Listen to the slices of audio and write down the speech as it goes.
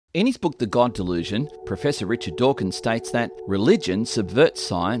In his book The God Delusion, Professor Richard Dawkins states that religion subverts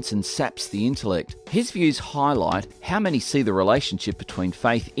science and saps the intellect. His views highlight how many see the relationship between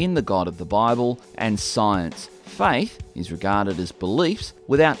faith in the God of the Bible and science. Faith is regarded as beliefs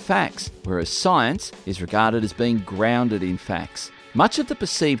without facts, whereas science is regarded as being grounded in facts. Much of the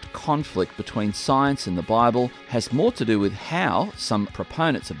perceived conflict between science and the Bible has more to do with how some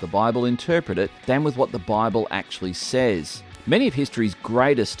proponents of the Bible interpret it than with what the Bible actually says. Many of history's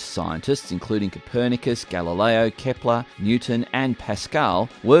greatest scientists, including Copernicus, Galileo, Kepler, Newton and Pascal,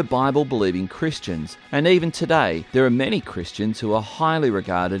 were Bible-believing Christians. And even today, there are many Christians who are highly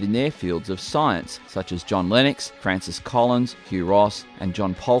regarded in their fields of science, such as John Lennox, Francis Collins, Hugh Ross and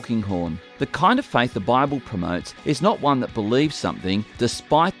John Polkinghorne. The kind of faith the Bible promotes is not one that believes something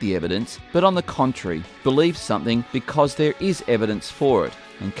despite the evidence, but on the contrary, believes something because there is evidence for it.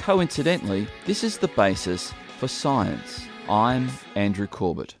 And coincidentally, this is the basis for science. I'm Andrew Corbett.